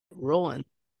Rolling.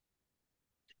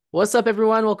 What's up,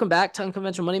 everyone? Welcome back to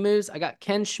Unconventional Money Moves. I got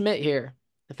Ken Schmitt here,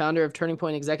 the founder of Turning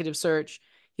Point Executive Search.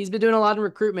 He's been doing a lot in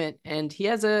recruitment, and he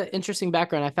has an interesting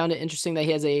background. I found it interesting that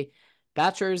he has a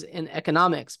bachelor's in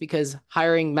economics because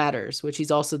hiring matters, which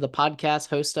he's also the podcast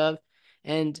host of.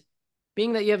 And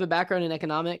being that you have a background in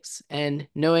economics and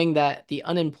knowing that the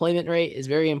unemployment rate is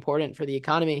very important for the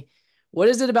economy, what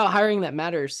is it about hiring that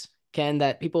matters, Ken,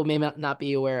 that people may not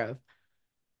be aware of?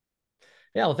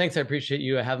 Yeah, well, thanks. I appreciate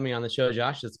you having me on the show,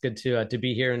 Josh. It's good to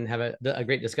be here and have a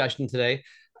great discussion today.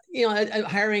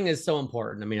 Hiring is so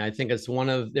important. I mean, I think it's one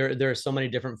of there are so many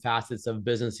different facets of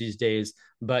business these days,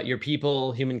 but your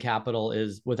people, human capital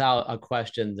is without a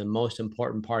question the most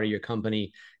important part of your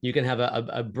company. You can have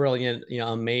a brilliant,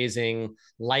 amazing,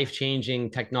 life-changing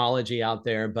technology out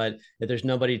there, but if there's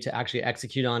nobody to actually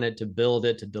execute on it, to build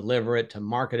it, to deliver it, to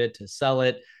market it, to sell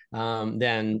it,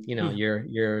 then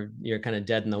you're kind of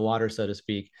dead in the water, so to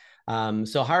speak.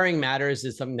 So hiring matters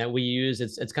is something that we use.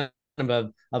 It's kind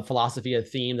of a philosophy, a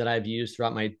theme that I've used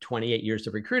throughout my 28 years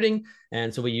of recruiting,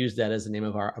 and so we use that as the name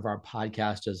of our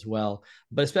podcast as well.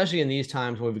 But especially in these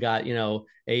times where we've got a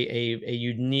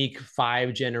unique 5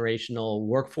 generational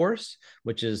workforce,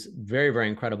 which is very, very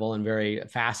incredible and very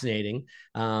fascinating.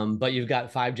 But you've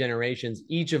got 5 generations,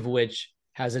 each of which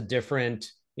has a different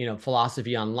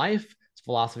philosophy on life,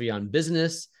 philosophy on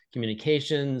business,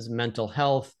 communications, mental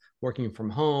health, working from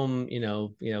home,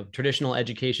 traditional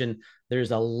education.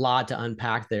 There's a lot to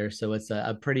unpack there. So it's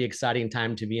a pretty exciting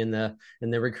time to be in the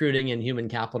recruiting and human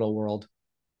capital world.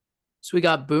 So we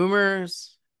got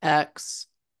boomers, X,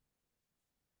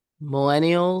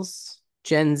 millennials,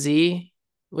 Gen Z.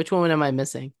 Which one am I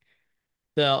missing?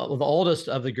 The oldest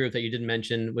of the group that you didn't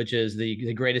mention, which is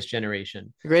the greatest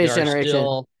generation. The greatest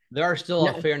generation. There are still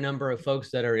a No, fair number of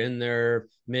folks that are in their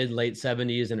mid late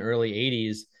 70s and early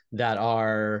 80s that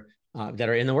are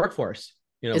in the workforce.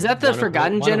 is that the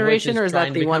forgotten One of which generation is or is that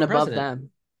trying to the one become above president. them?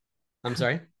 I'm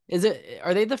sorry.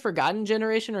 Are they the forgotten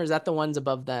generation or is that the ones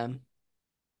above them?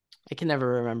 I can never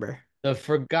remember. The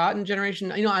forgotten generation.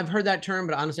 I've heard that term,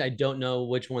 but honestly, I don't know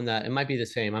which one that. It might be the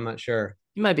same. I'm not sure.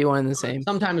 You might be one and the same.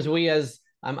 Sometimes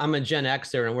I'm a Gen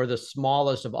Xer and we're the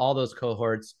smallest of all those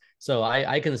cohorts. So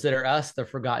I consider us the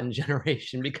forgotten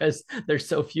generation because there's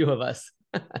so few of us.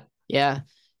 Yeah.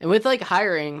 And with like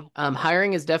hiring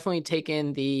has definitely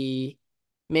taken the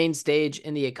main stage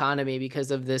in the economy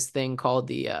because of this thing called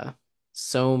the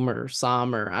SOM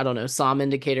or I don't know, SOM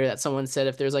indicator that someone said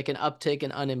if there's like an uptick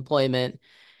in unemployment,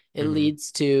 it Mhm.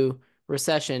 leads to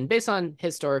recession based on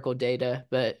historical data.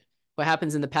 But what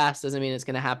happens in the past doesn't mean it's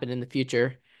going to happen in the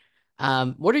future.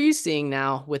 What are you seeing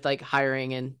now with like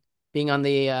hiring and being on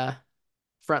the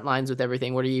front lines with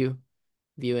everything? What are you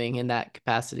viewing in that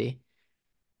capacity?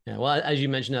 Yeah, well, as you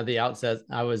mentioned at the outset,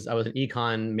 I was an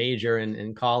econ major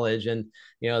in college, and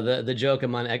the joke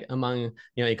among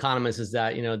economists is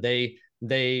that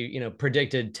they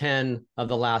predicted 10 of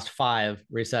the last 5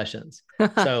 recessions.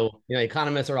 So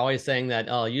economists are always saying that,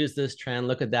 oh, use this trend,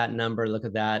 look at that number, look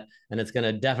at that, and it's going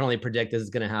to definitely predict this is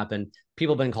going to happen.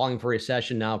 People have been calling for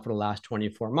recession now for the last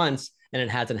 24 months, and it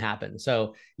hasn't happened.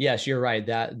 So yes, you're right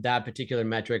that particular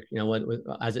metric,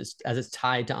 as it's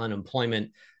tied to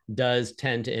unemployment, does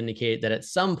tend to indicate that at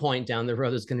some point down the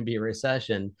road there's going to be a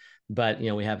recession, but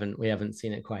we haven't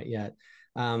seen it quite yet.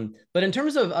 But in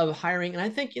terms of hiring, and I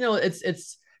think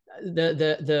it's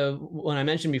the when I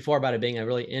mentioned before about it being a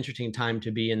really interesting time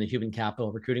to be in the human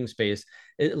capital recruiting space,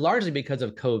 largely because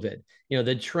of COVID.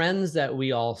 The trends that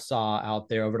we all saw out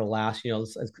there over the last,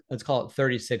 let's call it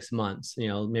 36 months,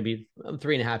 maybe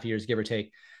 3.5 years, give or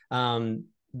take.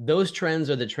 Those trends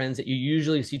are the trends that you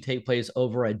usually see take place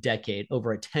over a decade,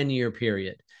 over a 10-year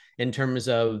period, in terms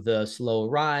of the slow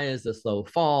rise, the slow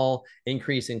fall,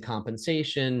 increase in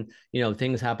compensation,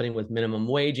 things happening with minimum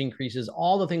wage increases.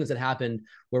 All the things that happened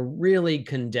were really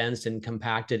condensed and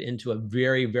compacted into a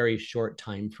very, very short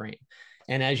time frame.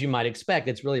 And as you might expect,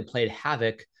 it's really played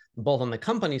havoc both on the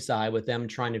company side with them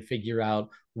trying to figure out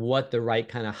what the right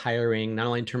kind of hiring, not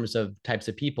only in terms of types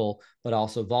of people, but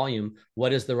also volume,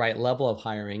 what is the right level of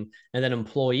hiring, and then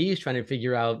employees trying to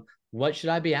figure out what should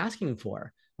I be asking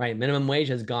for, right? Minimum wage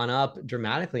has gone up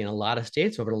dramatically in a lot of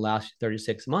states over the last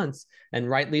 36 months, and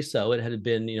rightly so. It had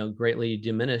been, greatly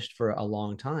diminished for a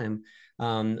long time.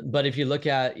 But if you look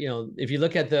at,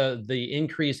 the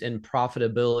increase in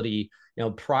profitability,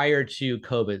 prior to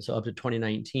COVID, so up to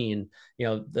 2019,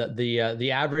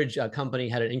 the average company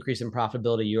had an increase in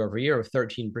profitability year over year of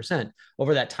 13%.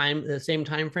 Over the same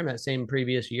time frame, that same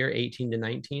previous year, 18 to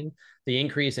 19, the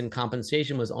increase in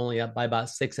compensation was only up by about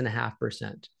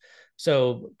 6.5%.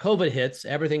 So COVID hits,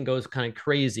 everything goes kind of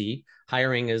crazy.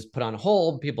 Hiring is put on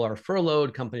hold. People are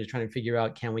furloughed. Companies are trying to figure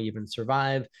out, can we even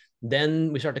survive?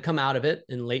 Then we start to come out of it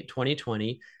in late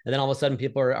 2020. And then all of a sudden,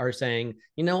 people are saying,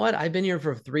 you know what? I've been here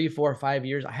for 3, 4, 5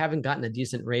 years. I haven't gotten a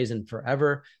decent raise in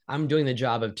forever. I'm doing the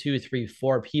job of 2, 3,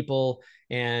 4 people,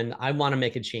 and I want to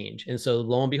make a change. And so,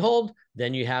 lo and behold,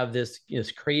 then you have this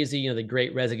crazy, the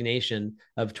great resignation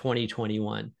of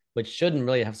 2021, which shouldn't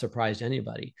really have surprised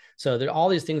anybody. So there, all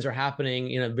these things are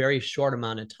happening in a very short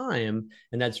amount of time,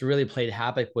 and that's really played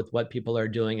havoc with what people are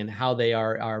doing and how they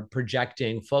are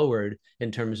projecting forward in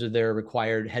terms of their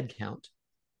required headcount.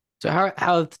 So how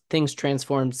have things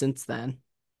transformed since then?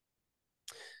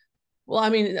 Well, I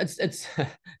mean, it's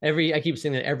every I keep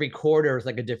saying that every quarter is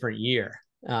like a different year.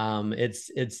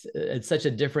 It's such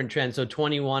a different trend. So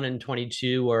 21 and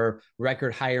 22 were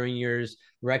record hiring years,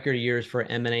 record years for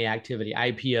M&A activity,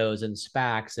 IPOs and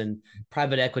SPACs and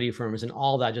private equity firms, and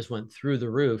all that just went through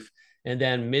the roof. And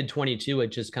then mid 22, it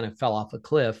just kind of fell off a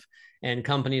cliff. And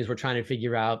companies were trying to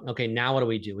figure out, okay, now what do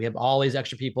we do? We have all these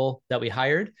extra people that we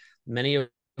hired, many of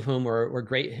whom were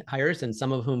great hires, and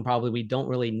some of whom probably we don't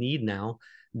really need now.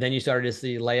 Then you started to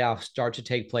see layoffs start to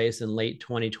take place in late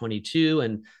 2022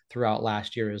 and throughout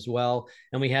last year as well.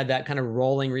 And we had that kind of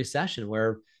rolling recession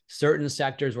where certain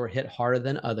sectors were hit harder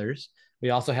than others. We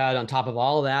also had, on top of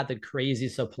all of that, the crazy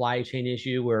supply chain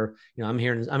issue where, I'm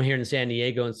here in San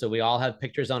Diego, and so we all have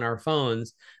pictures on our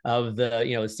phones of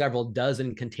the, several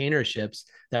dozen container ships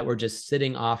that were just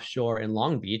sitting offshore in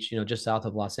Long Beach, just south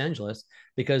of Los Angeles,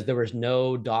 because there was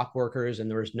no dock workers and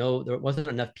there wasn't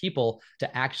enough people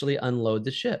to actually unload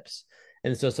the ships.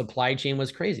 And so supply chain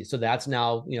was crazy. So that's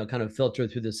now, kind of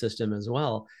filtered through the system as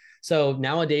well. So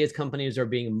nowadays, companies are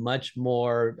being much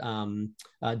more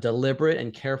deliberate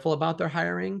and careful about their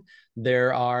hiring.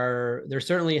 There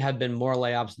certainly have been more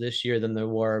layoffs this year than there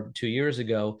were 2 years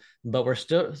ago, but we're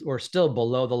still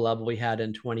below the level we had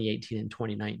in 2018 and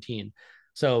 2019.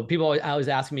 So people always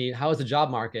ask me, how is the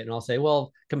job market? And I'll say,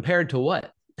 well, compared to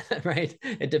what? Right?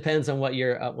 It depends on what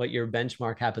your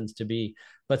benchmark happens to be.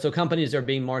 But so companies are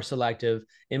being more selective.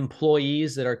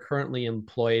 Employees that are currently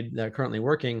employed, that are currently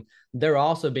working, they're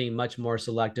also being much more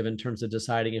selective in terms of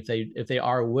deciding if they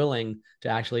are willing to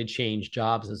actually change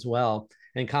jobs as well.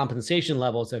 And compensation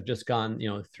levels have just gone,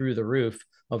 through the roof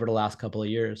over the last couple of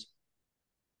years.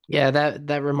 Yeah,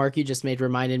 that remark you just made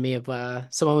reminded me of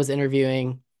someone was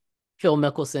interviewing Phil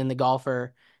Mickelson, the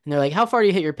golfer, and they're like, "How far do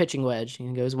you hit your pitching wedge?" And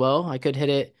he goes, "Well, I could hit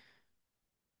it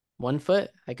 1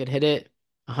 foot. I could hit it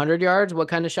 100 yards. What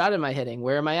kind of shot am I hitting?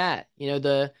 Where am I at?"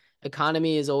 The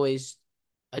economy is always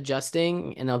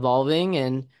adjusting and evolving,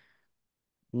 and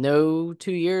no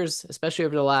 2 years, especially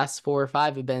over the last 4 or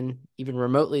 5, have been even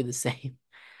remotely the same.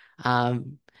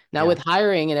 Um, Now with Yeah.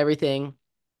 hiring and everything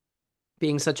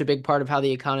being such a big part of how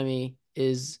the economy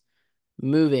is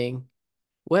moving,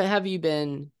 what have you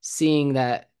been seeing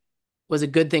that was a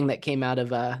good thing that came out of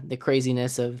the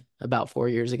craziness of about 4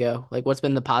 years ago? Like, what's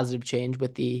been the positive change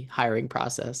with the hiring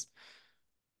process?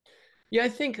 Yeah, I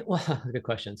think, well, good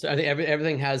question. So I think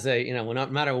everything has a, no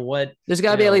matter what, There's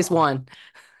got to you be at know, least one.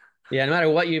 yeah, no matter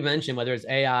what you mentioned, whether it's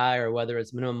AI or whether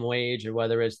it's minimum wage or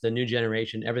whether it's the new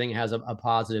generation, everything has a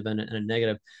positive and a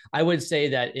negative. I would say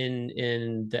that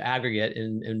in the aggregate,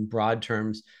 in broad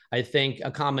terms, I think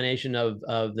a combination of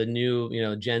the new,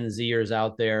 Gen Zers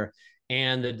out there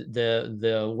and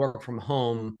the work from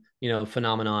home,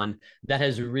 phenomenon that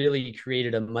has really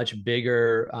created a much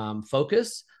bigger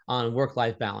focus on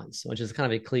work-life balance, which is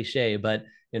kind of a cliche, but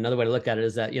another way to look at it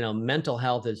is that, mental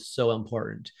health is so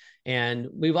important. And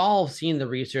we've all seen the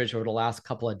research over the last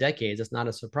couple of decades. It's not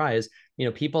a surprise.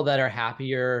 People that are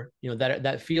happier,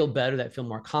 that feel better, that feel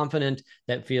more confident,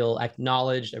 that feel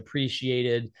acknowledged,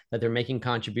 appreciated, that they're making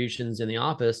contributions in the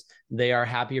office, they are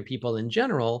happier people in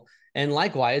general. And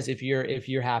likewise, if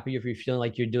you're happy, if you're feeling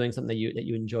like you're doing something that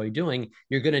you enjoy doing,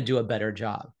 you're going to do a better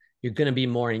job. You're going to be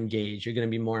more engaged. You're going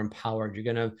to be more empowered. You're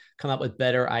going to come up with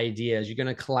better ideas. You're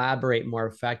going to collaborate more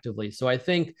effectively. So I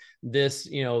think this,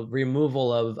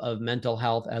 removal of mental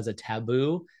health as a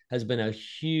taboo has been a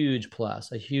huge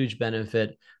plus, a huge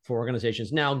benefit for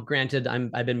organizations. Now, granted,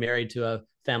 I've been married to a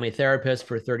family therapist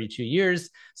for 32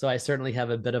 years, so I certainly have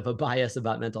a bit of a bias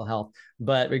about mental health.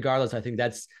 But regardless, I think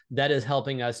that is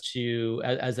helping us to,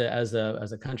 as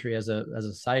a country, as a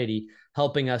society,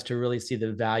 helping us to really see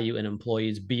the value in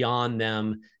employees beyond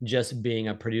them just being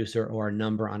a producer or a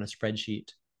number on a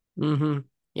spreadsheet. Mm-hmm.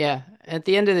 Yeah. At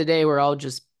the end of the day, we're all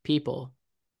just people.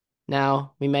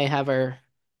 Now, we may have our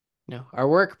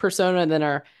work persona and then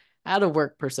our out of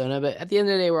work persona, but at the end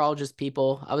of the day, we're all just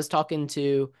people. I was talking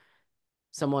to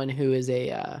someone who is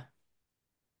a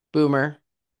boomer,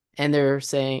 and they're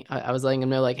saying I was letting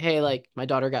them know like, hey, like my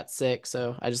daughter got sick,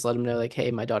 so I just let him know like, hey,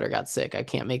 my daughter got sick, I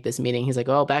can't make this meeting. He's like,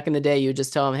 oh, back in the day you would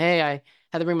just tell him, hey, I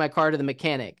had to bring my car to the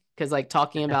mechanic, because like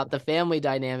talking about the family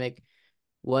dynamic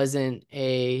wasn't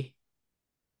a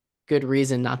good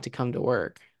reason not to come to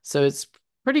work. So it's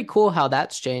pretty cool how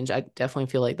that's changed. I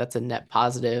definitely feel like that's a net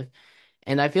positive.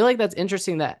 And I feel like that's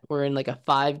interesting that we're in like a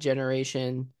 5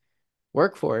 generation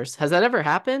workforce. Has that ever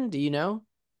happened? Do you know?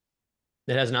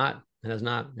 It has not. It has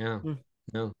not. Yeah. Hmm.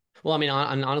 No. Well, I mean,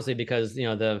 honestly, because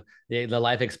the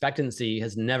life expectancy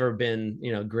has never been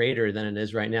greater than it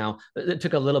is right now. It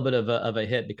took a little bit of a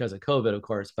hit because of COVID, of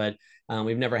course, but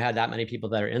we've never had that many people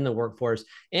that are in the workforce.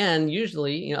 And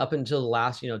usually, up until the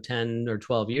last 10 or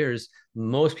 12 years,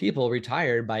 most people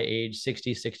retired by age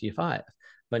 60, 65.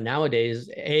 But nowadays,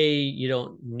 you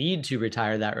don't need to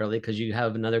retire that early because you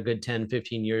have another good 10,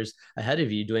 15 years ahead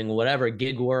of you doing whatever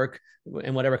gig work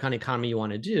and whatever kind of economy you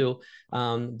want to do.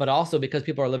 But also because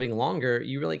people are living longer,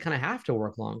 you really kind of have to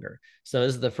work longer. So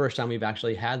this is the first time we've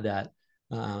actually had that.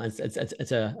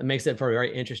 It makes it for a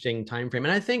very interesting time frame.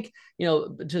 And I think,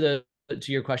 to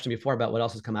your question before about what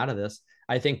else has come out of this,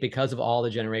 I think because of all the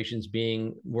generations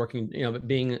being working,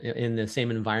 being in the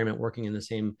same environment, working in the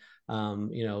same,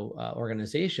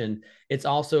 organization, it's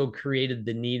also created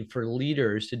the need for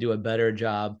leaders to do a better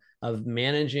job of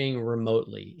managing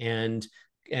remotely and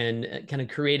kind of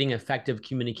creating effective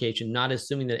communication, not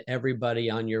assuming that everybody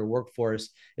on your workforce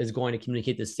is going to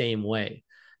communicate the same way.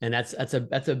 And that's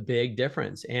a big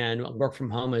difference. And work from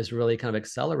home has really kind of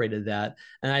accelerated that.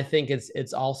 And I think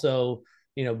it's also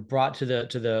brought to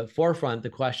the forefront the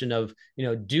question of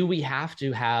do we have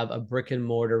to have a brick and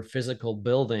mortar physical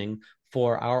building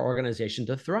for our organization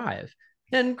to thrive?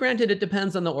 And granted, it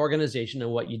depends on the organization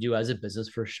and what you do as a business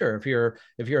for sure. If you're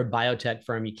a biotech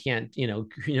firm, you can't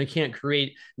can't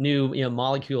create new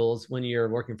molecules when you're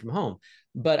working from home.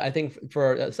 But I think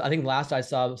last I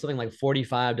saw something like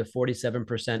 45 to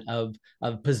 47%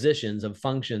 of positions of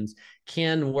functions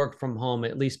can work from home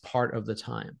at least part of the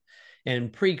time.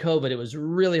 And pre-COVID, it was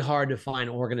really hard to find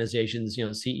organizations,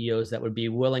 CEOs that would be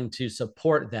willing to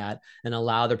support that and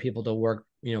allow their people to work,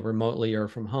 remotely or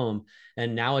from home.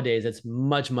 And nowadays, it's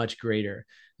much, much greater.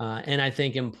 And I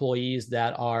think employees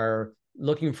that are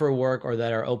looking for work or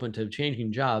that are open to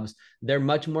changing jobs, they're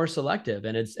much more selective,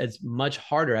 and it's much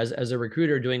harder as a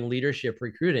recruiter doing leadership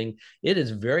recruiting. It is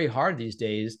very hard these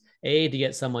days to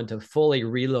get someone to fully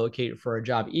relocate for a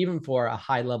job, even for a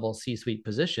high level C-suite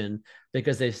position,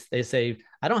 because they say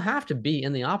I don't have to be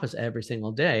in the office every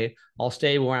single day. I'll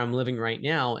stay where I'm living right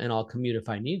now and I'll commute if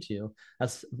I need to.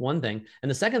 That's one thing. And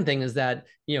the second thing is that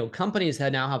companies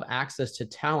now have access to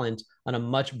talent on a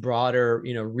much broader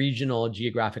regional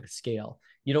geographic scale.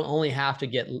 You don't only have to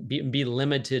be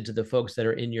limited to the folks that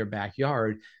are in your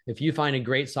backyard. If you find a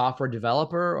great software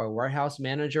developer or warehouse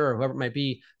manager or whoever it might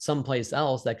be someplace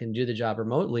else that can do the job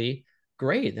remotely,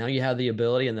 great. Now you have the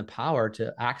ability and the power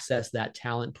to access that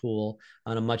talent pool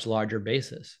on a much larger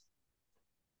basis.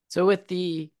 So with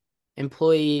the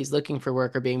employees looking for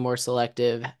work or being more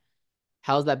selective,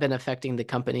 how's that been affecting the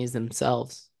companies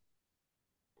themselves?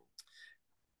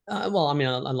 Well, I mean,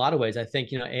 a lot of ways. I think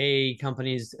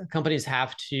companies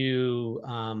have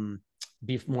to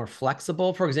be more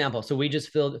flexible. For example, so we just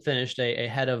finished a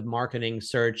head of marketing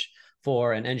search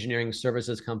for an engineering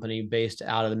services company based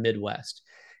out of the Midwest.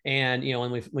 And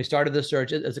when we started the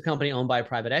search, it's a company owned by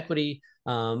private equity.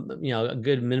 A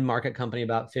good mid-market company,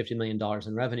 about $50 million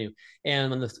in revenue.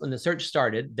 And when the search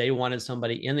started, they wanted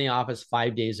somebody in the office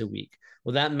 5 days a week.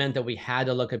 Well, that meant that we had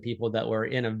to look at people that were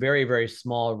in a very, very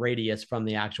small radius from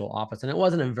the actual office. And it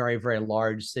wasn't a very, very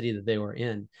large city that they were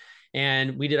in.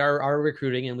 And we did our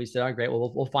recruiting and we said, oh, great,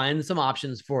 well, we'll find some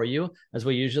options for you, as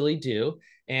we usually do.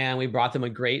 And we brought them a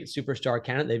great superstar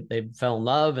candidate. They fell in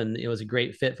love and it was a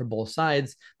great fit for both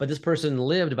sides. But this person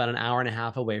lived about an hour and a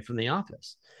half away from the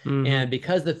office. Mm-hmm. And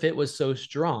because the fit was so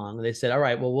strong, they said, all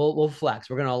right, well, we'll flex.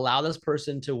 We're going to allow this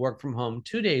person to work from home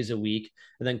 2 days a week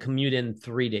and then commute in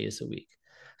 3 days a week.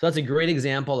 So that's a great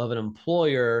example of an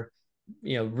employer,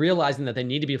 realizing that they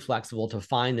need to be flexible to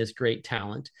find this great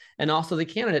talent. And also the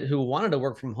candidate who wanted to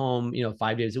work from home,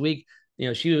 5 days a week,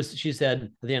 she said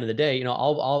at the end of the day,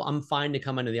 I'm fine to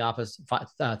come into the office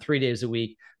 3 days a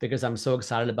week because I'm so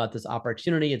excited about this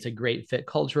opportunity. It's a great fit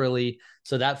culturally.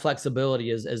 So that flexibility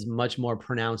is much more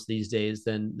pronounced these days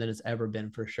than it's ever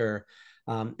been, for sure.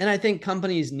 And I think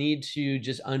companies need to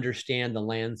just understand the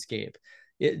landscape.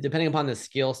 Depending upon the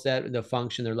skill set, the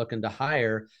function they're looking to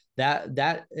hire,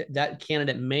 that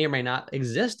candidate may or may not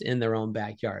exist in their own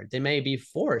backyard. They may be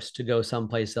forced to go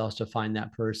someplace else to find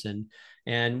that person.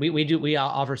 And we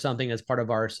offer something as part of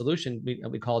our solution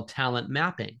we call talent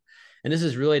mapping. And this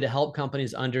is really to help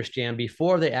companies understand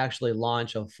before they actually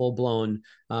launch a full-blown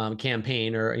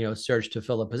campaign or search to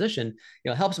fill a position.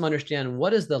 It helps them understand,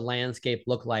 what does the landscape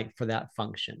look like for that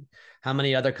function? How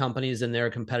many other companies in their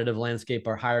competitive landscape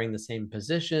are hiring the same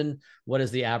position? What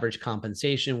is the average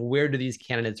compensation? Where do these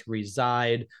candidates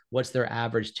reside? What's their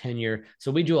average tenure?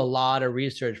 So we do a lot of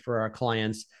research for our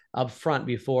clients up front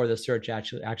before the search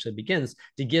actually begins,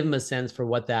 to give them a sense for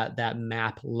what that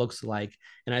map looks like.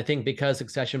 And I think because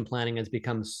succession planning has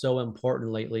become so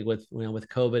important lately with with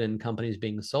COVID and companies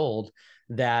being sold,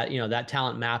 that that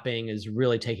talent mapping is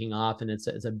really taking off, and it's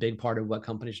a big part of what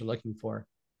companies are looking for.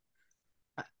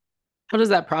 How does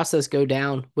that process go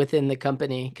down within the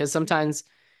company? Because sometimes,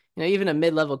 even a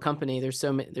mid-level company, there's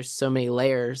so many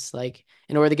layers. Like,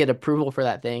 in order to get approval for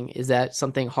that thing, is that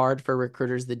something hard for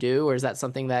recruiters to do, or is that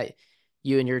something that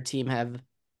you and your team have,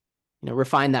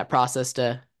 refined that process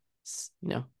to, you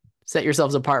know, set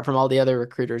yourselves apart from all the other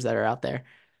recruiters that are out there?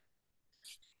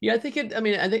 Yeah, I think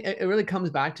it really comes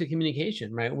back to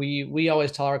communication, right? We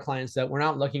always tell our clients that we're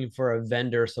not looking for a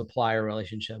vendor supplier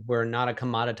relationship. We're not a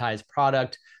commoditized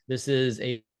product. This is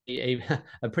a,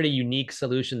 a pretty unique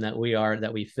solution that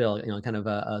we fill, kind of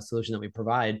a solution that we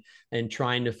provide, and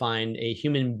trying to find a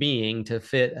human being to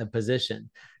fit a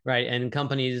position, right? And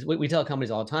companies, we tell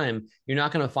companies all the time, you're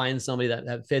not going to find somebody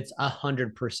that fits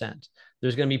 100%.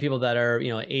 There's going to be people that are,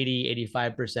 80,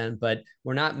 85%, but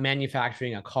we're not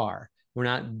manufacturing a car. We're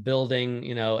not building,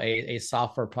 a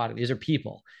software product. These are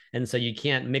people. And so you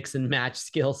can't mix and match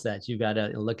skill sets. You've got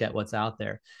to look at what's out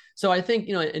there. So I think,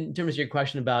 in terms of your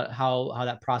question about how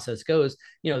that process goes,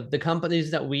 the companies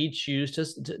that we choose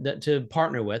to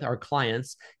partner with, our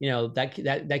clients,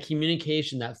 that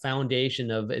communication, that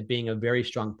foundation of it being a very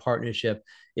strong partnership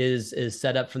is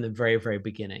set up from the very, very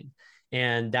beginning.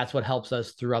 And that's what helps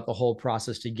us throughout the whole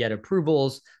process to get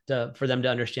approvals, for them to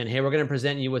understand, hey, we're going to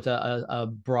present you with a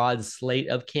broad slate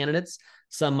of candidates.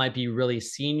 Some might be really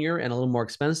senior and a little more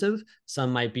expensive.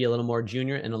 Some might be a little more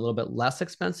junior and a little bit less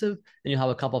expensive. And you'll have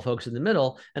a couple of folks in the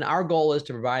middle. And our goal is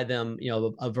to provide them,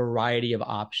 a variety of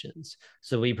options.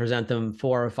 So we present them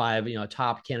 4 or 5,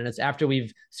 top candidates. After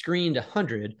we've screened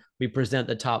 100, we present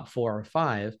the top 4 or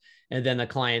 5. And then the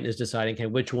client is deciding, okay,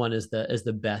 which one is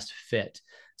the best fit.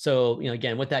 So,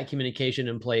 again, with that communication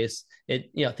in place,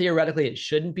 theoretically, it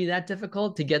shouldn't be that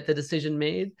difficult to get the decision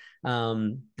made.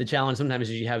 The challenge sometimes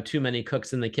is you have too many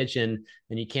cooks in the kitchen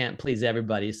and you can't please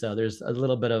everybody. So there's a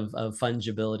little bit of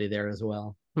fungibility there as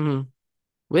well. Mm-hmm.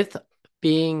 With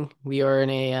we are in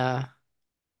a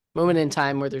moment in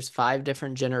time where there's 5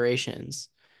 different generations.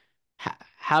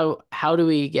 How do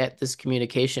we get this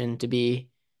communication to be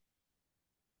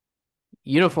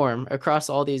uniform across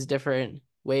all these different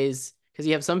ways? Because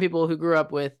you have some people who grew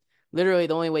up with, literally,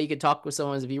 the only way you could talk with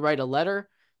someone is if you write a letter,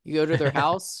 you go to their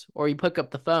house, or you pick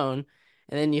up the phone.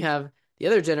 And then you have the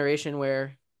other generation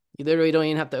where you literally don't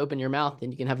even have to open your mouth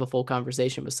and you can have a full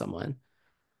conversation with someone.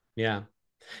 Yeah.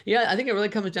 Yeah, I think it really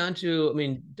comes down to, I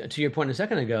mean, to your point a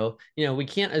second ago, we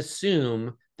can't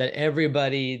assume that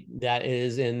everybody that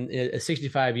is in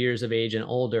 65 years of age and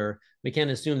older, we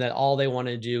can't assume that all they want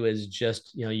to do is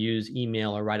just, use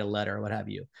email or write a letter or what have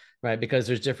you, right? Because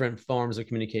there's different forms of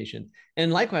communication.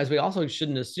 And likewise, we also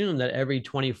shouldn't assume that every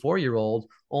 24-year-old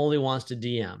only wants to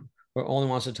DM or only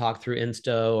wants to talk through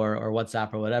Insta or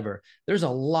WhatsApp or whatever. There's a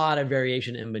lot of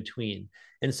variation in between.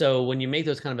 And so when you make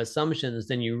those kind of assumptions,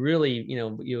 then you really,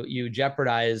 you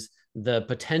jeopardize the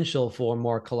potential for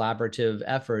more collaborative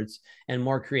efforts and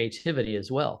more creativity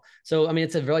as well. So, I mean,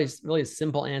 it's a really, really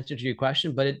simple answer to your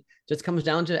question, but it just comes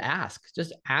down to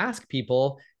just ask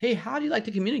people, hey, how do you like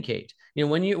to communicate?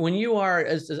 When you are,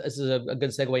 this is a good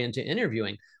segue into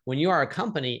interviewing, when you are a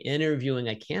company interviewing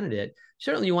a candidate,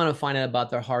 certainly you want to find out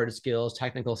about their hard skills,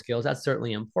 technical skills. That's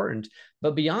certainly important.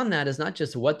 But beyond that is not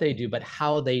just what they do, but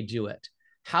how they do it.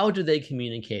 How do they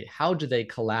communicate? How do they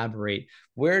collaborate?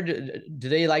 Where do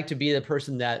they like to be the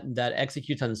person that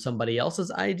executes on somebody else's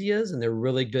ideas and they're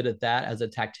really good at that as a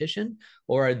tactician?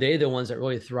 Or are they the ones that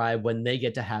really thrive when they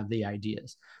get to have the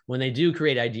ideas? When they do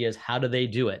create ideas, how do they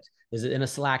do it? Is it in a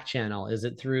Slack channel? Is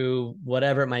it through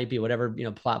whatever it might be, whatever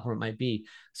platform it might be?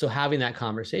 So having that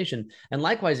conversation. And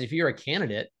likewise, if you're a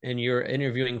candidate and you're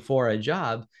interviewing for a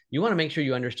job, you want to make sure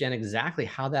you understand exactly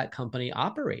how that company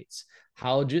operates.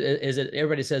 Is it,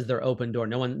 everybody says they're open door.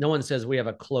 No one says we have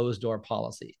a closed door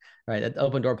policy, right? That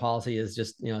open door policy is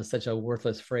just, such a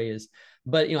worthless phrase.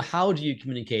 But how do you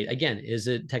communicate? Again, is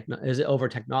it over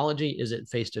technology? Is it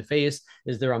face to face?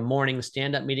 Is there a morning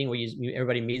stand up meeting where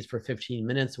everybody meets for 15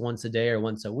 minutes once a day or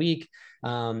once a week?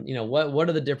 What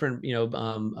are the different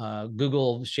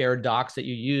Google shared docs that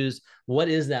you use? What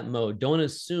is that mode? Don't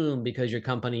assume because your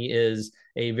company is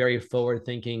a very forward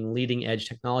thinking, leading edge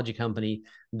technology company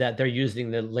that they're using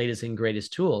the latest and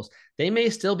greatest tools. They may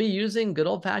still be using good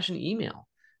old fashioned email.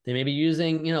 They may be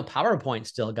using, PowerPoint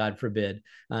still, God forbid,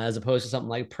 as opposed to something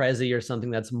like Prezi or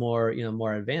something that's more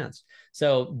advanced.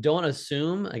 So don't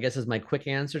assume, I guess is my quick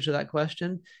answer to that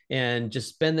question, and just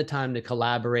spend the time to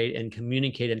collaborate and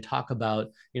communicate and talk about,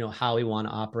 how we want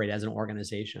to operate as an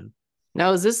organization.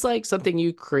 Now, is this like something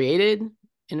you created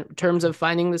in terms of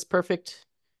finding this perfect,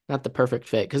 not the perfect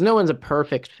fit, because no one's a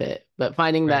perfect fit, but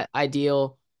finding Right. that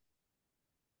ideal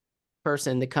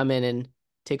person to come in and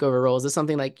take over roles? Is this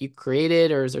something like you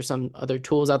created, or is there some other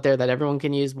tools out there that everyone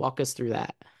can use? Walk us through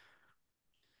that.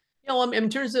 In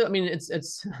terms of, I mean,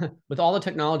 it's with all the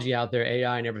technology out there,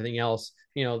 AI and everything else,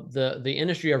 the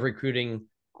industry of recruiting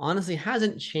honestly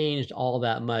hasn't changed all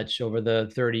that much over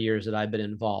the 30 years that I've been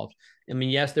involved. I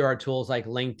mean, yes, there are tools like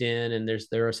LinkedIn and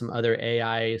there are some other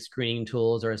AI screening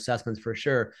tools or assessments for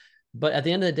sure. But at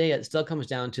the end of the day, it still comes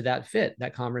down to that fit,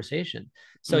 that conversation.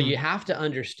 So you Mm, have to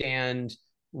understand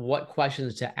what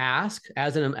questions to ask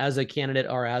as a candidate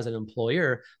or as an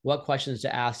employer, what questions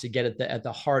to ask to get at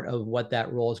the heart of what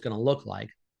that role is going to look like.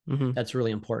 mm-hmm. That's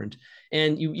really important.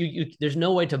 And there's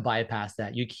no way to bypass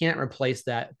that. You can't replace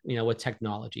that, with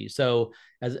technology. So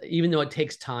as even though it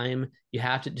takes time, you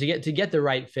have to get the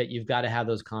right fit, you've got to have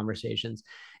those conversations.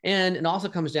 And it also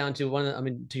comes down to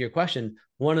to your question,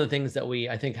 one of the things that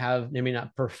I think have maybe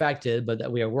not perfected, but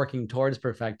that we are working towards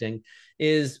perfecting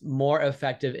is more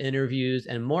effective interviews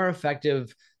and more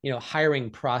effective, hiring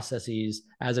processes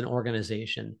as an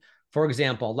organization. For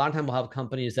example, a lot of time we'll have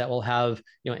companies that will have,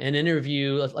 an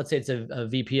interview. Let's say it's a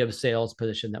VP of sales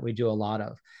position that we do a lot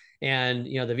of. And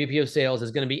the VP of sales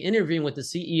is going to be interviewing with the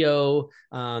CEO,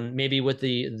 maybe with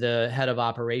the head of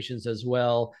operations as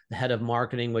well, the head of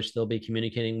marketing, which they'll be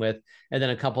communicating with, and then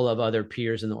a couple of other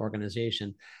peers in the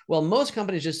organization. Well, most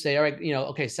companies just say, all right,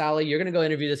 okay, Sally, you're going to go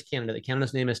interview this candidate. The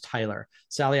candidate's name is Tyler.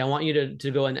 Sally, I want you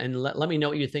to go and let me know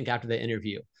what you think after the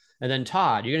interview. And then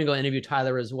Todd, you're going to go interview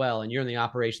Tyler as well, and you're on the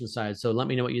operations side. So let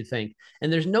me know what you think.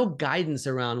 And there's no guidance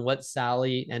around what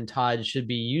Sally and Todd should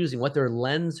be using, what their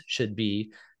lens should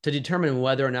be to determine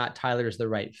whether or not Tyler is the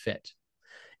right fit.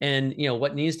 And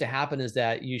what needs to happen is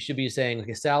that you should be saying,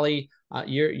 okay, Sally,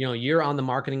 you're on the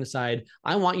marketing side.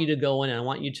 I want you to go in and I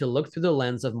want you to look through the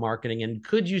lens of marketing. And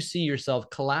could you see yourself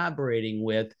collaborating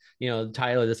with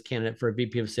Tyler, this candidate for a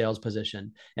VP of sales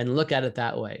position, and look at it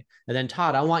that way? And then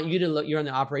Todd, I want you to look. You're on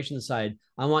the operations side.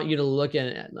 I want you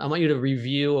to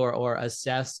review or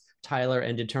assess Tyler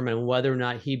and determine whether or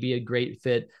not he'd be a great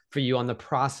fit for you on the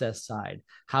process side.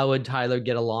 How would Tyler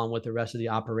get along with the rest of the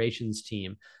operations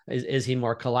team? Is he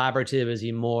more collaborative? Is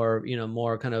he more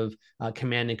kind of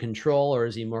command and control, or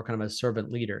is he more kind of a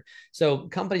servant leader? So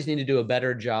companies need to do a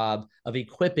better job of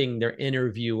equipping their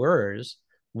interviewers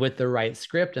with the right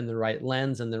script and the right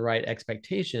lens and the right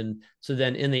expectation. So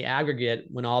then in the aggregate,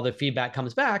 when all the feedback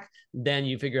comes back, then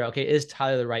you figure out, okay, is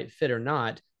Tyler the right fit or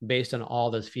not, based on all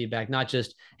this feedback, not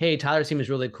just, hey, Tyler seems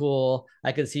really cool.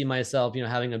 I could see myself,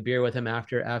 having a beer with him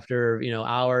after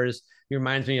hours. He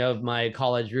reminds me of my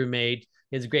college roommate.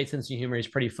 He has a great sense of humor. He's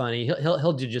pretty funny.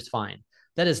 He'll do just fine.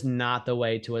 That is not the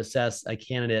way to assess a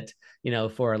candidate,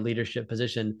 for a leadership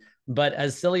position. But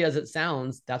as silly as it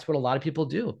sounds, that's what a lot of people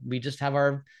do. We just have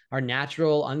our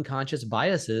natural unconscious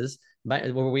biases,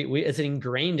 but where we it's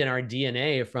ingrained in our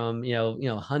DNA from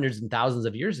hundreds and thousands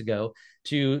of years ago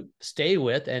to stay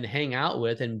with and hang out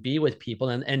with and be with people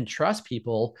and trust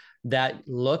people that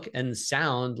look and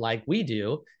sound like we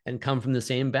do and come from the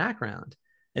same background.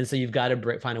 And so you've got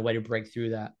to find a way to break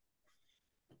through that.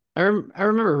 I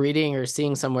remember reading or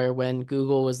seeing somewhere when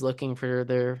Google was looking for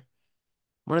their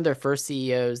one of their first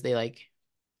CEOs, they like,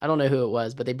 I don't know who it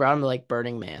was, but they brought him to like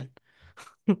Burning Man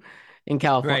in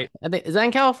California. Right. I think is that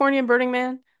in California, Burning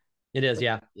Man? It is.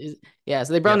 Yeah. Yeah,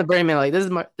 so they brought him to Yep. Burning Man like this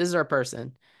is our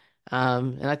person.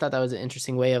 And I thought that was an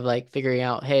interesting way of like figuring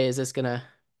out, hey, is this gonna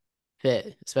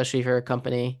fit, especially for a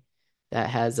company that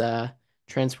has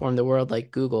transformed the world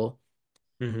like Google.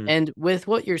 Mm-hmm. And with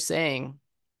what you're saying,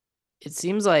 it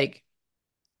seems like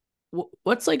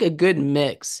what's like a good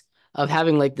mix of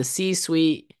having like the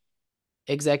C-suite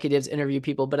executives interview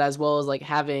people, but as well as like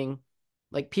having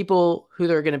like people who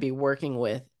they're going to be working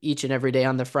with each and every day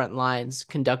on the front lines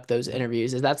conduct those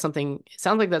interviews. Is that something? It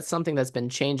sounds like that's something that's been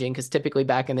changing because typically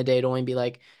back in the day it'd only be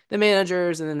like the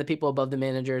managers and then the people above the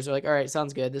managers are like, all right,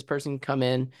 sounds good. This person can come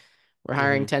in. we're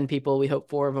hiring Mm-hmm. 10 people. We hope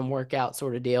four of them work out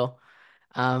sort of deal.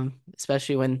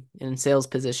 Especially when in sales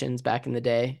positions back in the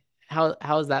day. How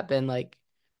has that been like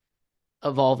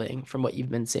evolving from what you've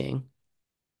been seeing?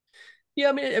 Yeah,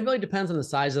 I mean, it really depends on the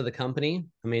size of the company.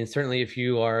 I mean, certainly if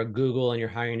you are Google and you're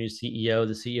hiring a new CEO,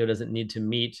 the CEO doesn't need to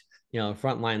meet, a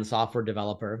frontline software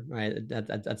developer, right?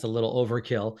 That's a little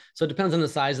overkill. So it depends on the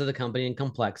size of the company and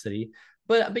complexity.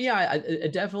 But yeah,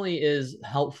 it definitely is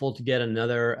helpful to get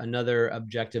another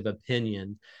objective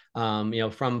opinion,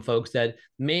 from folks that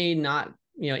may not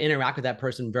interact with that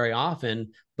person very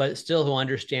often, but still who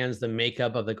understands the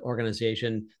makeup of the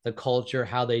organization, the culture,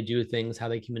 how they do things, how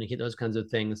they communicate, those kinds of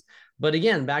things. But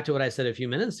again, back to what I said a few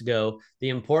minutes ago, the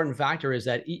important factor is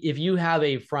that if you have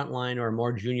a frontline or a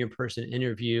more junior person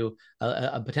interview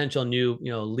a potential new,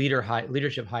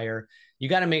 leadership hire, you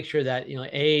got to make sure that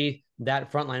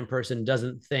that frontline person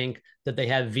doesn't think that they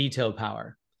have veto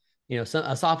power.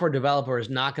 A software developer is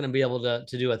not going to be able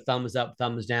to do a thumbs up,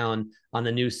 thumbs down on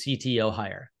the new CTO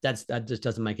hire. That just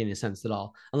doesn't make any sense at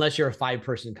all, unless you're a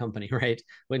 5-person company, right?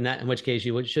 In which case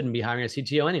you shouldn't be hiring a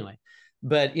CTO anyway.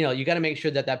 But you got to make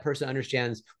sure that that person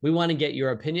understands we want to get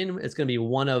your opinion. It's going to be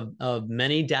one of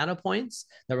many data points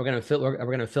that we're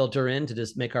going to filter in to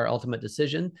just make our ultimate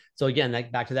decision. So again,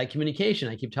 back to that communication,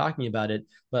 I keep talking about it,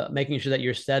 but making sure that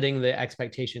you're setting the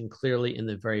expectation clearly in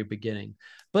the very beginning.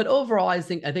 But overall, I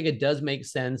think it does make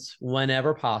sense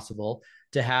whenever possible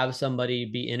to have somebody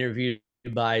be interviewed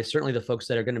by certainly the folks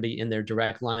that are going to be in their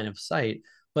direct line of sight,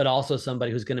 but also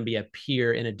somebody who's going to be a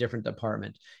peer in a different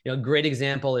department. A great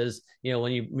example is,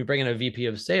 when you bring in a VP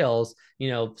of sales,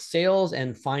 sales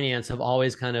and finance have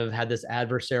always kind of had this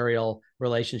adversarial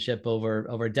relationship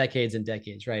over decades and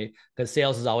decades, right? Because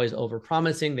sales is always over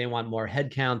promising. They want more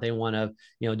headcount. They want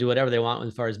to, do whatever they want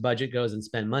as far as budget goes and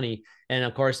spend money. And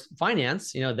of course,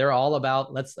 finance, they're all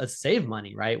about let's save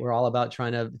money, right? We're all about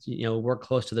trying to, work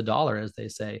close to the dollar, as they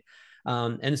say.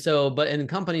 And so, but in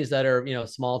companies that are,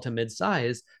 small to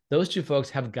mid-size, those two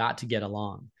folks have got to get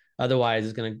along. Otherwise,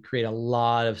 it's going to create a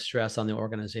lot of stress on the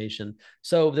organization.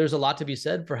 So there's a lot to be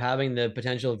said for having the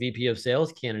potential VP of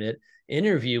sales candidate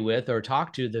interview with or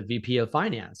talk to the VP of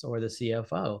finance or the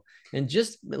CFO and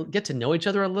just get to know each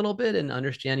other a little bit and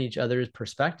understand each other's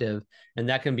perspective. And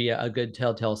that can be a good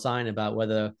telltale sign about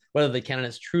whether the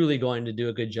candidate's truly going to do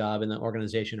a good job in the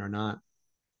organization or not.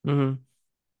 Hmm.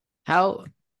 How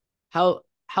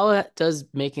how does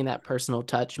making that personal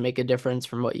touch make a difference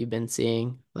from what you've been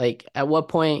seeing? Like, at what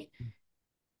point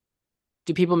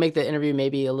do people make the interview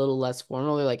maybe a little less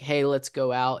formal? They're like, hey, let's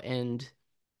go out and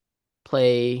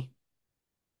play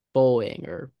bowling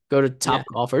or go to Yeah. Top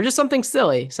Golf or just something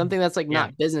silly, something that's like Yeah.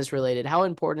 not business related. How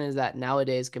important is that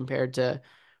nowadays compared to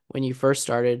when you first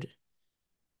started?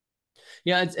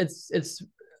 Yeah.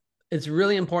 It's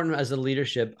really important as a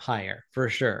leadership hire for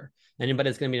sure. Anybody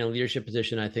that's going to be in a leadership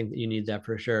position, I think that you need that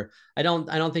for sure. I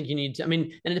don't think you need to. I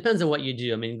mean, and it depends on what you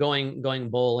do. I mean, going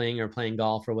bowling or playing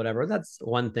golf or whatever, that's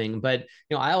one thing. But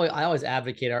I always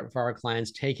advocate for our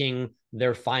clients taking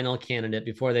their final candidate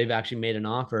before they've actually made an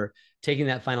offer, taking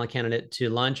that final candidate to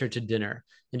lunch or to dinner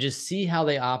and just see how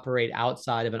they operate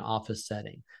outside of an office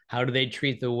setting. How do they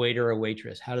treat the waiter or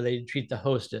waitress? How do they treat the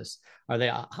hostess? Are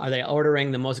they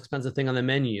ordering the most expensive thing on the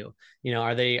menu?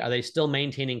 Are they still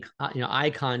maintaining eye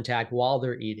contact while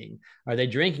they're eating? Are they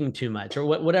drinking too much or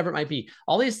whatever it might be?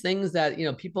 All these things that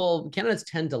candidates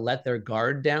tend to let their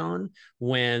guard down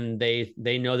when they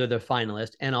know they're the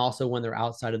finalist, and also when they're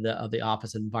outside of the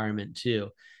office environment too.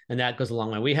 And that goes a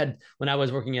long way. We had when I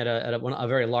was working at a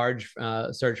very large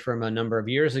search firm a number of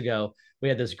years ago. We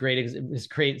had this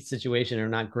great situation, or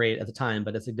not great at the time,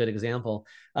 but it's a good example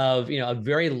of a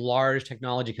very large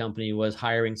technology company was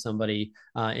hiring somebody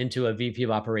into a VP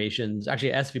of operations,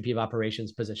 actually SVP of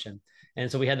operations position. And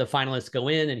so we had the finalists go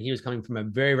in, and he was coming from a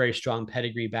very, very strong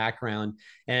pedigree background,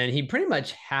 and he pretty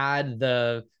much had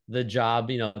the job,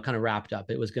 kind of wrapped up.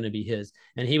 It was going to be his,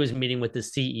 and he was meeting with the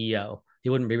CEO.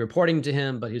 He wouldn't be reporting to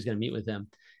him, but he was going to meet with him.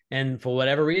 And for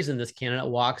whatever reason, this candidate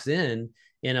walks in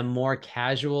a more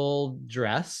casual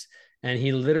dress, and he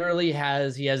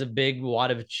has a big wad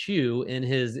of chew in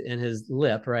his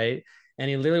lip, right? And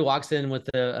he literally walks in with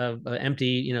a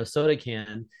empty soda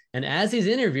can. And as he's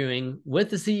interviewing with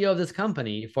the CEO of this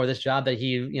company for this job that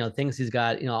he thinks he's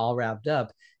got all wrapped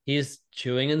up, he's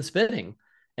chewing and spitting.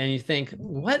 And you think,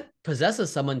 what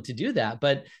possesses someone to do that?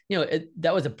 But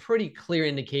that was a pretty clear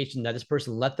indication that this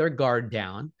person let their guard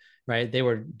down, right? They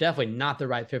were definitely not the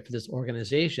right fit for this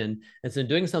organization. And so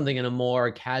doing something in a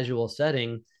more casual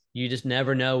setting, you just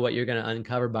never know what you're going to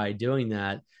uncover by doing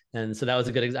that. And so that was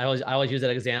a good. I always use that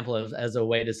example as a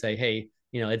way to say, hey,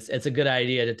 it's a good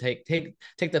idea to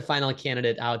take the final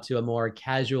candidate out to a more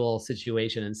casual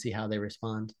situation and see how they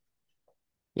respond.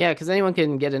 Yeah, because anyone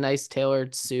can get a nice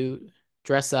tailored suit,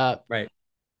 dress up, Right.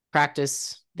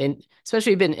 practice. Then,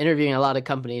 especially if you've been interviewing a lot of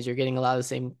companies, you're getting a lot of the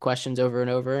same questions over and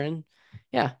over. And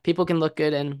yeah, people can look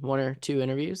good in one or two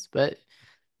interviews, but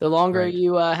the longer Right.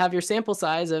 you have your sample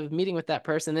size of meeting with that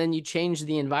person, then you change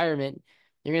the environment.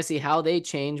 You're gonna see how they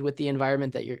change with the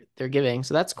environment that they're giving.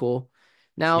 So that's cool.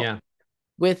 Now, Yeah.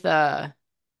 with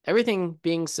everything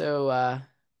being so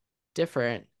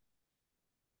different,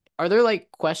 are there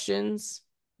like questions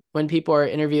when people are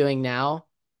interviewing now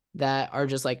that are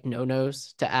just like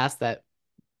no-nos to ask that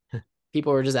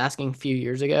people were just asking a few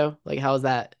years ago? Like, how has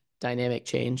that dynamic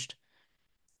changed?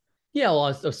 Yeah,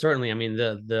 well, certainly. I mean,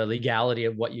 the legality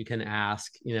of what you can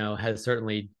ask, has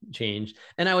certainly changed.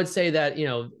 And I would say that,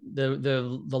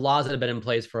 the laws that have been in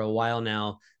place for a while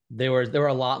now, there were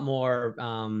a lot more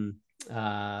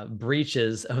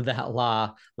breaches of that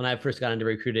law when I first got into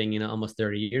recruiting, almost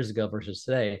 30 years ago versus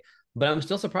today. But I'm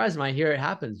still surprised when I hear it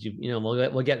happens.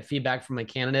 We'll get feedback from a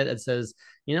candidate that says,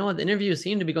 what, the interview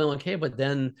seemed to be going okay, but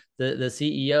then the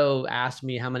CEO asked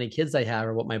me how many kids I have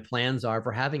or what my plans are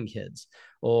for having kids,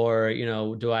 or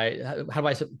how do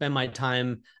I spend my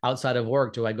time outside of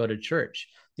work? Do I go to church?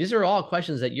 These are all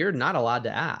questions that you're not allowed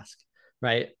to ask,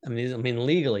 right? I mean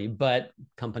legally, but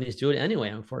companies do it anyway,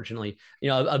 unfortunately.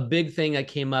 A big thing that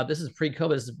came up, this is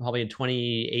pre-COVID, this is probably in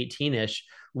 2018ish,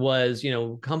 was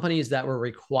companies that were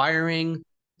requiring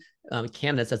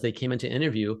candidates, as they came into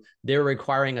interview, they were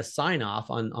requiring a sign off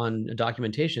on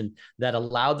documentation that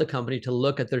allowed the company to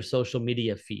look at their social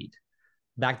media feed.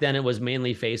 Back then it was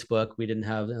mainly Facebook. We didn't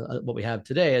have what we have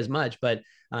today as much, but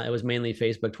it was mainly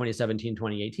Facebook, 2017,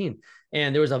 2018.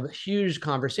 And there was a huge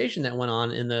conversation that went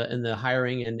on in the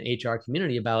hiring and HR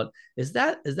community about, is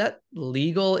that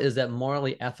legal? Is that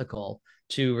morally ethical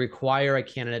to require a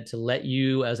candidate to let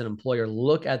you as an employer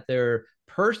look at their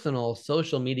personal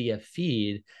social media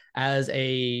feed as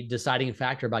a deciding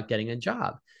factor about getting a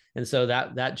job? And so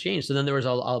that changed. So then there was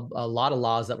a lot of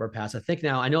laws that were passed. I think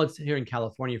now, I know it's here in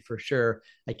California for sure.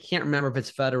 I can't remember if it's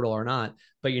federal or not,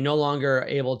 but you're no longer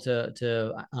able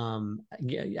to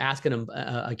ask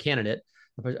a candidate,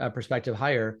 a prospective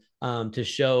hire, to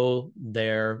show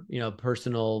their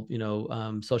personal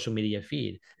social media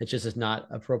feed. It's just, it's not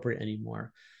appropriate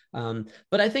anymore.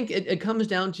 But I think it comes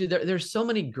down to, there's so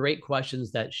many great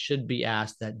questions that should be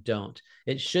asked that don't.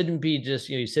 It shouldn't be just,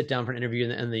 you sit down for an interview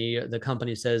and the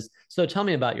company says, so tell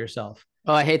me about yourself.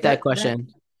 Oh, I hate that That question.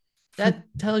 that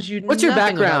tells you What's your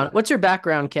nothing about. background? What's your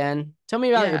background, Ken? Tell me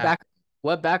about your Yeah, back.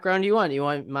 What background do you want? You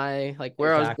want my like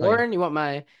where I was exactly. born? You want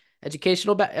my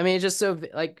educational back? I mean, it's just so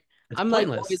like It's I'm like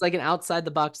pointless. always like an outside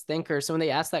the box thinker. So when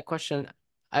they ask that question,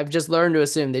 I've just learned to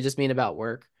assume they just mean about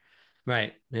work.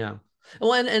 Right. Yeah.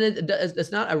 Well, and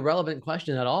it's not a relevant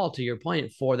question at all, to your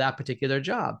point, for that particular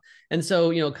job. And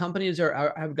so, companies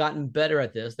have gotten better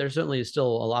at this. There's certainly still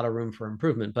a lot of room for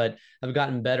improvement, but have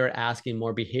gotten better at asking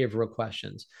more behavioral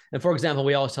questions. And for example,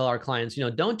 we always tell our clients,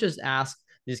 don't just ask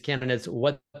these candidates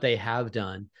what they have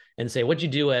done and say, what'd you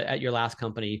do at your last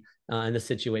company in this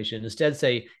situation? Instead,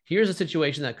 say, here's a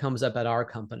situation that comes up at our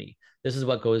company. This is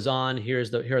what goes on. Here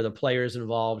are the players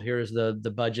involved. Here's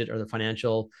the budget or the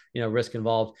financial risk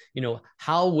involved.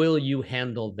 How will you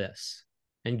handle this?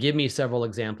 And give me several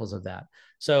examples of that.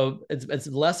 So it's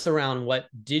less around what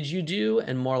did you do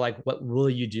and more like what will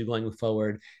you do going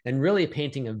forward, and really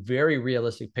painting a very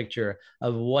realistic picture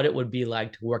of what it would be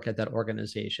like to work at that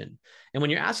organization. And when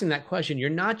you're asking that question,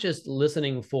 you're not just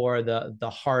listening for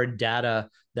the hard data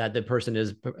that the person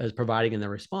is providing in the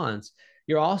response.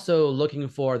 You're also looking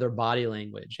for their body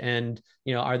language, and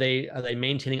are they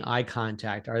maintaining eye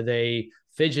contact? Are they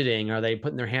fidgeting? Are they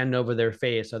putting their hand over their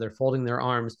face? Are they folding their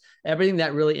arms? Everything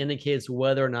that really indicates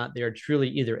whether or not they are truly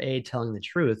either A, telling the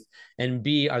truth, and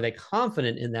B, are they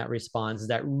confident in that response? Is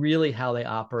that really how they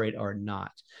operate or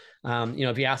not?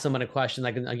 If you ask someone a question,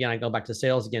 like, again, I go back to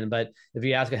sales again, but if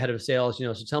you ask a head of sales,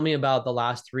 so tell me about the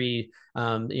last three,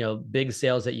 big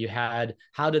sales that you had.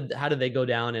 How did they go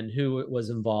down, and who was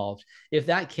involved? If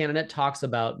that candidate talks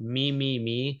about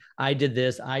me, I did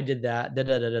this, I did that, da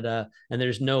da da da da, and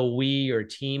there's no we or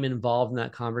team involved in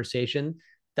that conversation,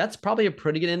 that's probably a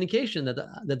pretty good indication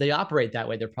that they operate that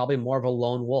way. They're probably more of a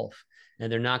lone wolf,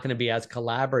 and they're not going to be as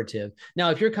collaborative. Now,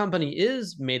 if your company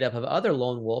is made up of other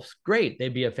lone wolves, great,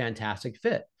 they'd be a fantastic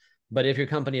fit. But if your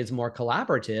company is more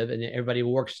collaborative and everybody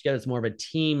works together, it's more of a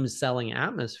team selling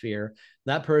atmosphere,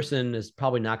 that person is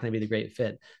probably not going to be the great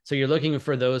fit. So you're looking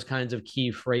for those kinds of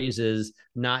key phrases,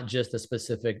 not just the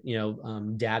specific,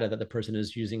 data that the person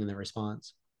is using in their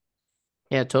response.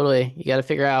 Yeah, totally. You got to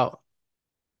figure out.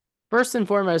 first and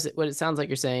foremost, what it sounds like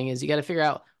you're saying is you got to figure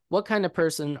out what kind of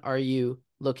person are you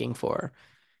looking for.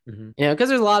 Hmm. Because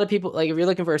there's a lot of people, like if you're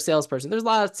looking for a salesperson, there's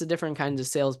lots of different kinds of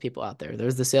salespeople out there.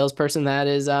 There's the salesperson that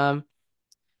is, I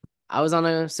was on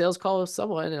a sales call with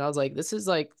someone and I was like, this is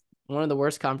like one of the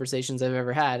worst conversations I've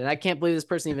ever had. And I can't believe this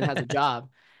person even has a job.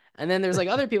 And then there's like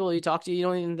other people you talk to, you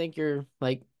don't even think you're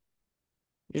like,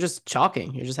 you're just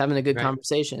talking, you're just having a good Right.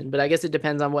 conversation. But I guess it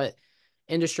depends on what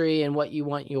industry and what you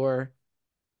want your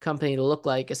company to look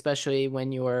like, especially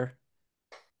when you're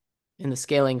in the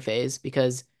scaling phase,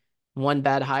 because one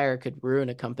bad hire could ruin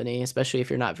a company, especially if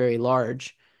you're not very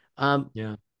large. Um,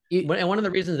 Yeah. you, And one of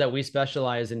the reasons that we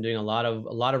specialize in doing a lot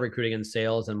of recruiting and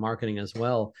sales and marketing as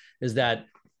well is that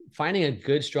finding a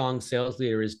good, strong sales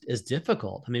leader is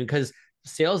difficult. I mean, because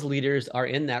sales leaders are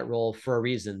in that role for a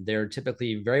reason. They're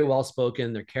typically very well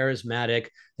spoken, they're charismatic,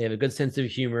 they have a good sense of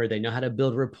humor, they know how to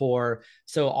build rapport.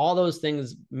 So all those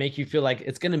things make you feel like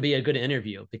it's going to be a good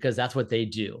interview because that's what they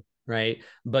do. Right.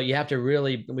 But you have to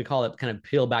really, we call it kind of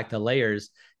peel back the layers,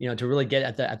 to really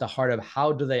get at the heart of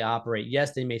how do they operate.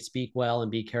 Yes, they may speak well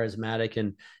and be charismatic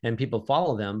and people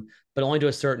follow them, but only to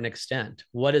a certain extent.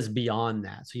 What is beyond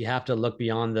that? So you have to look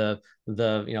beyond the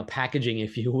packaging,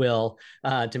 if you will,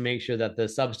 to make sure that the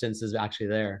substance is actually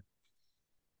there.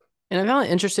 and I found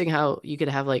it interesting how you could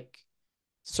have like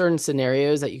certain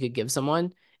scenarios that you could give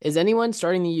someone. Is anyone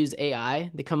starting to use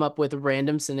AI to come up with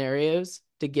random scenarios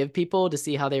to give people to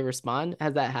see how they respond?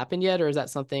 Has that happened yet? Or is that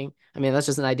something? I mean, that's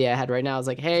just an idea I had right now. It's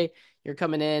like, hey, you're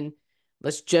coming in.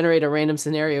 Let's generate a random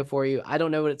scenario for you. I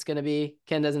don't know what it's going to be.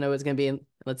 Ken doesn't know what it's going to be. And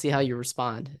let's see how you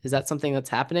respond. Is that something that's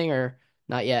happening or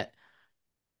not yet?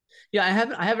 Yeah, I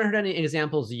haven't heard any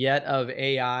examples yet of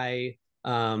AI,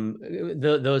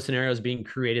 those scenarios being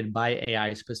created by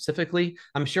AI specifically.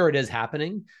 I'm sure it is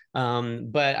happening,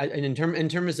 but in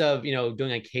terms of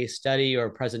doing a case study or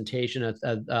a presentation,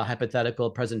 a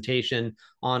hypothetical presentation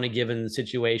on a given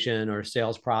situation or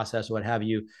sales process, what have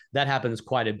you, that happens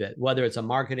quite a bit. Whether it's a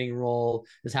marketing role,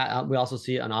 we also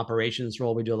see an operations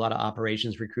role. We do a lot of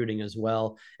operations recruiting as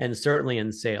well, and certainly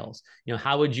in sales.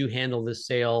 How would you handle this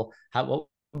sale? What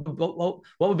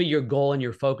would be your goal and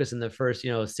your focus in the first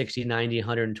 60, 90,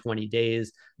 120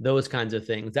 days, those kinds of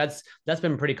things. That's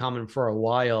been pretty common for a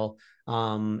while,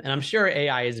 and I'm sure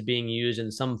AI is being used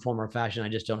in some form or fashion. I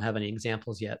just don't have any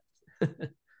examples yet.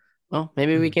 Well,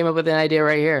 maybe we came up with an idea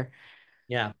right here.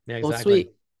 Yeah, yeah, Well, exactly.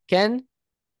 sweet. Ken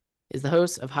is the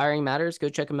host of Hiring Matters. Go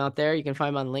check him out there. You can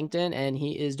find him on LinkedIn, and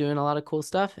he is doing a lot of cool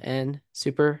stuff and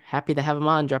super happy to have him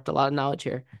on. Dropped a lot of knowledge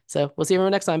here. So we'll see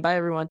everyone next time. Bye, everyone.